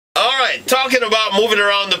right, talking about moving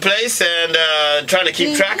around the place and trying to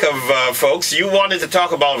keep track of folks, you wanted to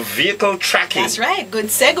talk about vehicle tracking. That's right, good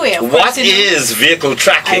segue. What is vehicle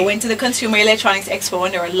tracking? I went to the Consumer Electronics Expo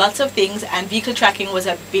and there were lots of things, and vehicle tracking was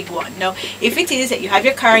a big one. Now, if it is that you have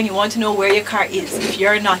your car and you want to know where your car is, if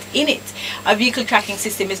you're not in it, a vehicle tracking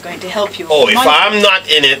system is going to help you. Oh, if I'm not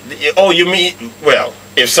in it, oh, you mean, well,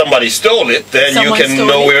 if somebody stole it, then you can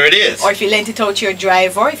know where it is. Or if you lent it out to your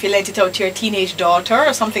driver, if you lent it out to your teenage daughter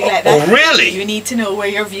or something like that. Oh, really? You need to know where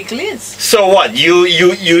your vehicle is. So what? You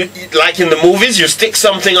like in the movies, you stick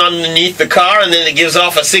something underneath the car and then it gives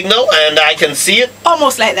off a signal and I can see it?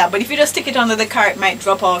 Almost like that, but if you just stick it under the car, it might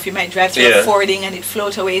drop off. You might drive through a forwarding and it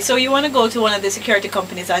float away. So you want to go to one of the security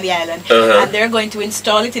companies on the island and they're going to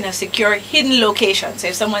install it in a secure, hidden location. So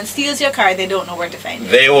if someone steals your car, they don't know where to find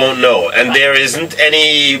it. They won't know. And there isn't any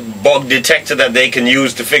bug detector that they can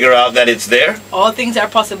use to figure out that it's there? All things are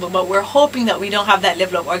possible, but we're hoping that we don't have that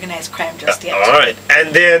level of organized crime just yet. All right.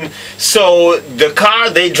 And then, so the car,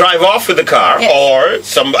 they drive off with the car, or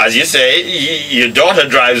some, as you say, your daughter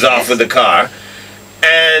drives off with the car,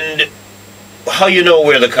 and how you know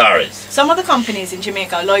where the car is? Some of the companies in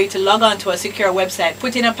Jamaica allow you to log on to a secure website,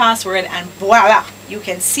 put in a password, and voila, you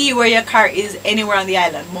can see where your car is anywhere on the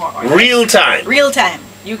island, more or less. Real time? Real time.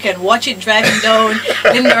 You can watch it driving down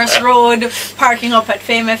Lyndhurst Road, parking up at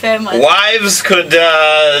Fame FM. Wives could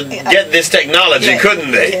get this technology,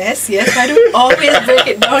 couldn't they? Yes, yes, I do always break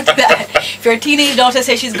it down to that. If your teenage daughter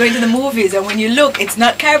says she's going to the movies and when you look, it's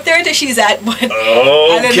not Carib Theatre she's at, but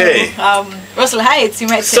okay. I don't know, Russell Heights, you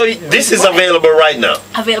might say. So this is available right now?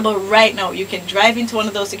 Available right now. You can drive into one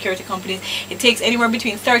of those security companies. It takes anywhere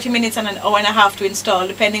between 30 minutes and an hour and a half to install,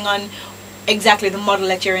 depending on exactly the model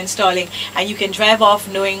that you're installing, and you can drive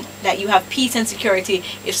off knowing that you have peace and security.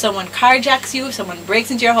 If someone carjacks you, if someone breaks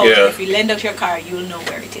into your house, if you lend out your car, you'll know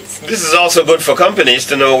where it is. This is also good for companies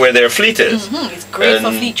to know where their fleet is. It's great for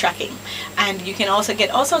fleet tracking, and you can also get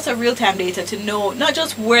all sorts of real-time data to know not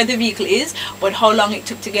just where the vehicle is, but how long it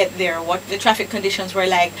took to get there, what the traffic conditions were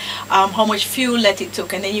like, how much fuel that it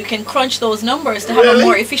took, and then you can crunch those numbers to have a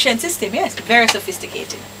more efficient system. Yes, very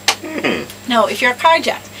sophisticated. Now, if you're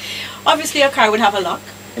carjacked, obviously your car would have a lock.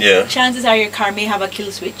 Chances are your car may have a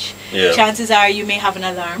kill switch. Chances are you may have an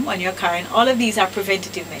alarm on your car, and all of these are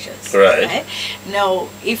preventative measures. Right? Now,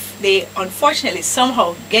 if they unfortunately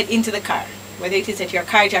somehow get into the car, whether it is that you're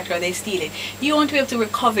carjacked or they steal it, you want to be able to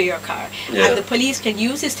recover your car. And the police can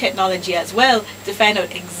use this technology as well to find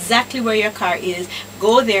out exactly where your car is,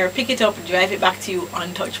 go there, pick it up, drive it back to you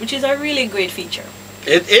untouched, which is a really great feature.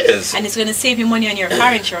 It is. And it's going to save you money on your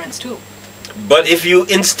car insurance too. But if you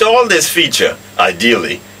install this feature,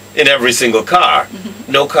 ideally, in every single car,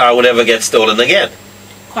 no car would ever get stolen again.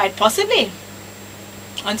 Quite possibly.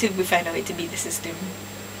 Until we find a way to beat the system.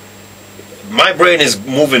 My brain is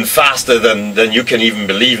moving faster than you can even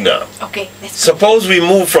believe now. Okay. Suppose we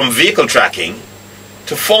move from vehicle tracking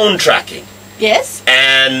to phone tracking. Yes.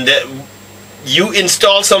 And you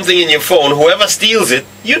install something in your phone, whoever steals it,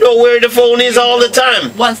 you know where the phone is all the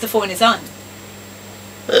time. Once the phone is on.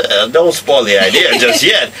 Don't spoil the idea just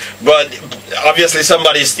yet, but obviously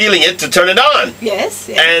somebody's stealing it to turn it on. Yes.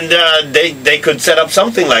 And they could set up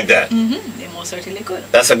something like that. They most certainly could.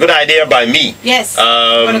 That's a good idea by me. Yes.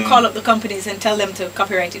 I'm going to call up the companies and tell them to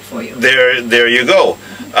copyright it for you. There you go.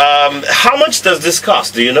 How much does this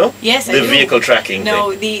cost? Do you know? Yes, I do. The vehicle tracking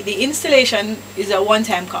No, thing. the installation is a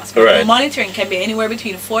one-time cost. But the monitoring can be anywhere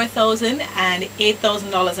between $4,000 and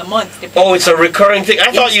 $8,000 a month. Oh, it's a recurring thing.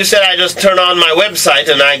 I thought you said I just turn on my website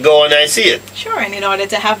and I go and I see it. Sure, and in order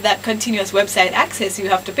to have that continuous website access, you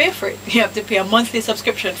have to pay for it. You have to pay a monthly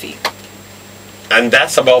subscription fee. And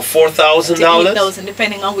that's about $4,000? $8,000,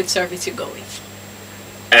 depending on which service you go with.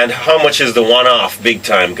 And how much is the one-off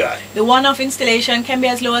big-time guy? The one-off installation can be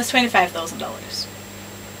as low as $25,000.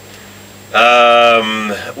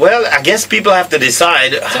 Well, I guess people have to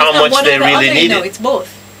decide how much they really need it. No, it's both.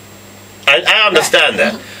 I understand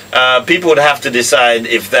that. People would have to decide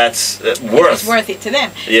if that's worth. It's worth it to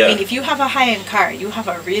them. Yeah. I mean, if you have a high-end car, you have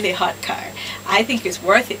a really hot car, I think it's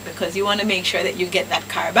worth it because you want to make sure that you get that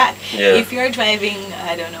car back. If you're driving,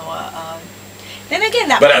 I don't know, then again,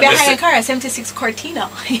 that might be a high-end car, a 76 Cortina.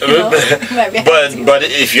 You know? but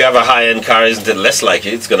if you have a high-end car, isn't it less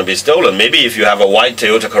likely it's going to be stolen? Maybe if you have a white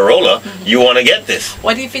Toyota Corolla, you want to get this.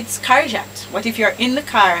 What if it's carjacked? What if you're in the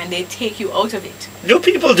car and they take you out of it? Do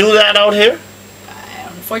people do that out here?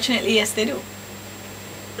 Unfortunately, yes, they do.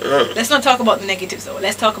 Let's not talk about the negatives though.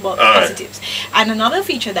 Let's talk about the positives. And another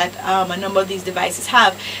feature that a number of these devices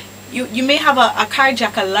have, you may have a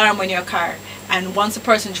carjack alarm on your car, and once a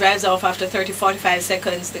person drives off after 30-45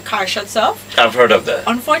 seconds, the car shuts off. I've heard of that.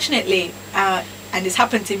 Unfortunately, and this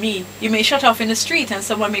happened to me, you may shut off in the street and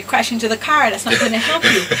someone may crash into the car. That's not going to help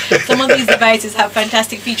you. Some of these devices have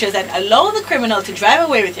fantastic features that allow the criminal to drive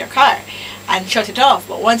away with your car and shut it off.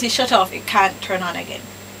 But once it's shut off, it can't turn on again.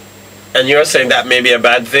 And you're saying that may be a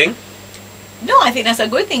bad thing? No, I think that's a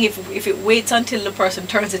good thing if it waits until the person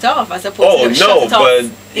turns it off as opposed to shut it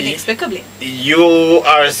off inexplicably. You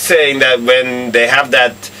are saying that when they have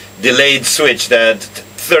that delayed switch that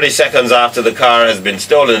 30 seconds after the car has been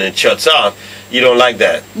stolen it shuts off, you don't like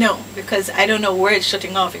that? No, because I don't know where it's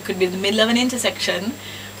shutting off. It could be in the middle of an intersection,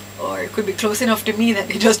 or it could be close enough to me that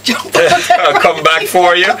they just jump out. Come back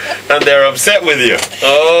for you and they're upset with you.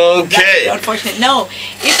 Okay. That's unfortunate. No,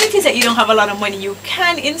 if it is that you don't have a lot of money, you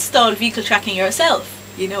can install vehicle tracking yourself.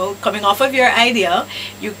 You know, coming off of your idea,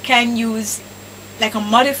 you can use like a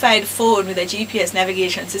modified phone with a GPS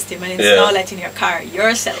navigation system and install that in your car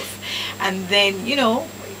yourself. And then, you know,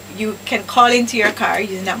 you can call into your car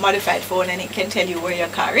using that modified phone and it can tell you where your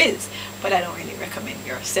car is. But I don't really recommend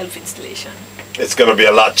your self-installation. It's going to be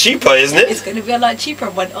a lot cheaper, isn't it? It's going to be a lot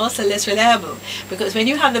cheaper, but also less reliable. Because when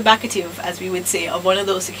you have the backative, as we would say, of one of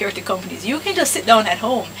those security companies, you can just sit down at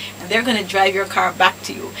home and they're going to drive your car back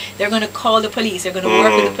to you. They're going to call the police. They're going to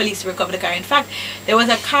work with the police to recover the car. In fact, there was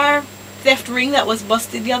a car theft ring that was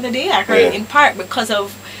busted the other day. I heard in part because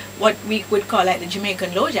of what we would call like the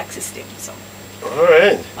Jamaican LoJack system. So, all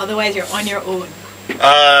right. Otherwise, you're on your own.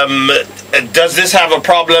 Does this have a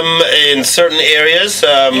problem in certain areas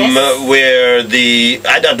where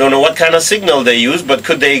I don't know what kind of signal they use, but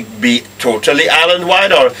could they be totally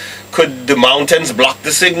island-wide, or could the mountains block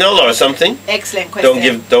the signal or something? Excellent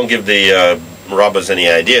question. Don't give the robbers any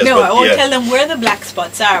ideas. No, but I won't tell them where the black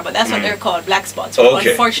spots are, but that's what they're called, black spots. But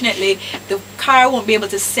unfortunately, the car won't be able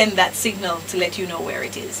to send that signal to let you know where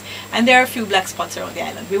it is. And there are a few black spots around the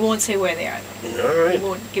island. We won't say where they are. All right. We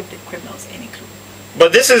won't give the criminals any clue.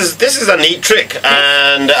 But this is a neat trick,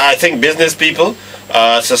 and I think business people,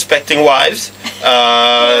 suspecting wives,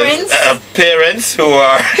 parents who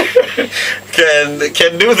are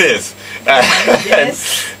can do this.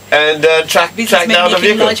 And track down the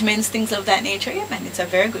vehicle. Lodgements, things of that nature. Yeah, man, it's a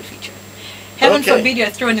very good feature. Heaven forbid you're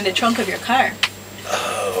thrown in the trunk of your car.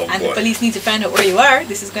 Oh, and the police need to find out where you are.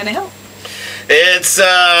 This is going to help. It's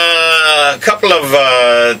a couple of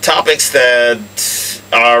topics that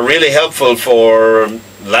are really helpful for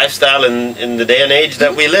lifestyle in the day and age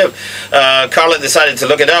that we live. Carlette decided to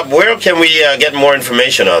look it up. Where can we get more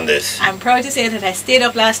information on this? I'm proud to say that I stayed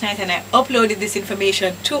up last night and I uploaded this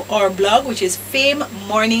information to our blog, which is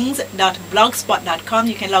famemornings.blogspot.com.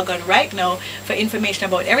 You can log on right now for information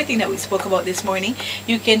about everything that we spoke about this morning.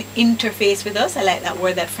 You can interface with us. I like that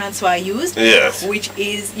word that Francois used. Yes. Which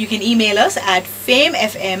is, you can email us at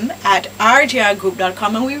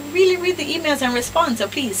famefm@rgrgroup.com, and we really read the emails and respond. So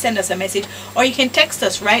please send us a message, or you can text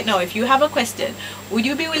us right now if you have a question. Would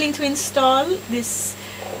you be willing to install this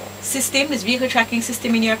system, this vehicle tracking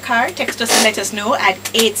system in your car? Text us and let us know at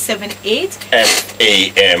 878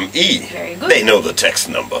 FAME. Very good. They know the text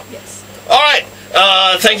number. Yes. All right.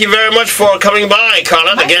 Thank you very much for coming by,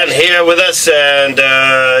 Carlette, again here with us. And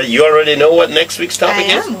you already know what next week's topic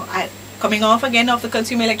is? Coming off again off the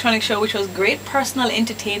Consumer Electronics Show, which was great personal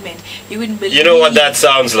entertainment. You wouldn't believe. You know what that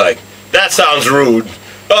sounds like? That sounds rude.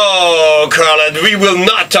 Oh, Carlette, we will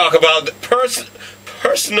not talk about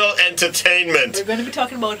personal entertainment. We're going to be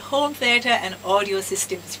talking about home theater and audio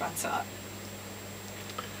systems, Francois.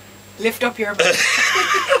 Lift up your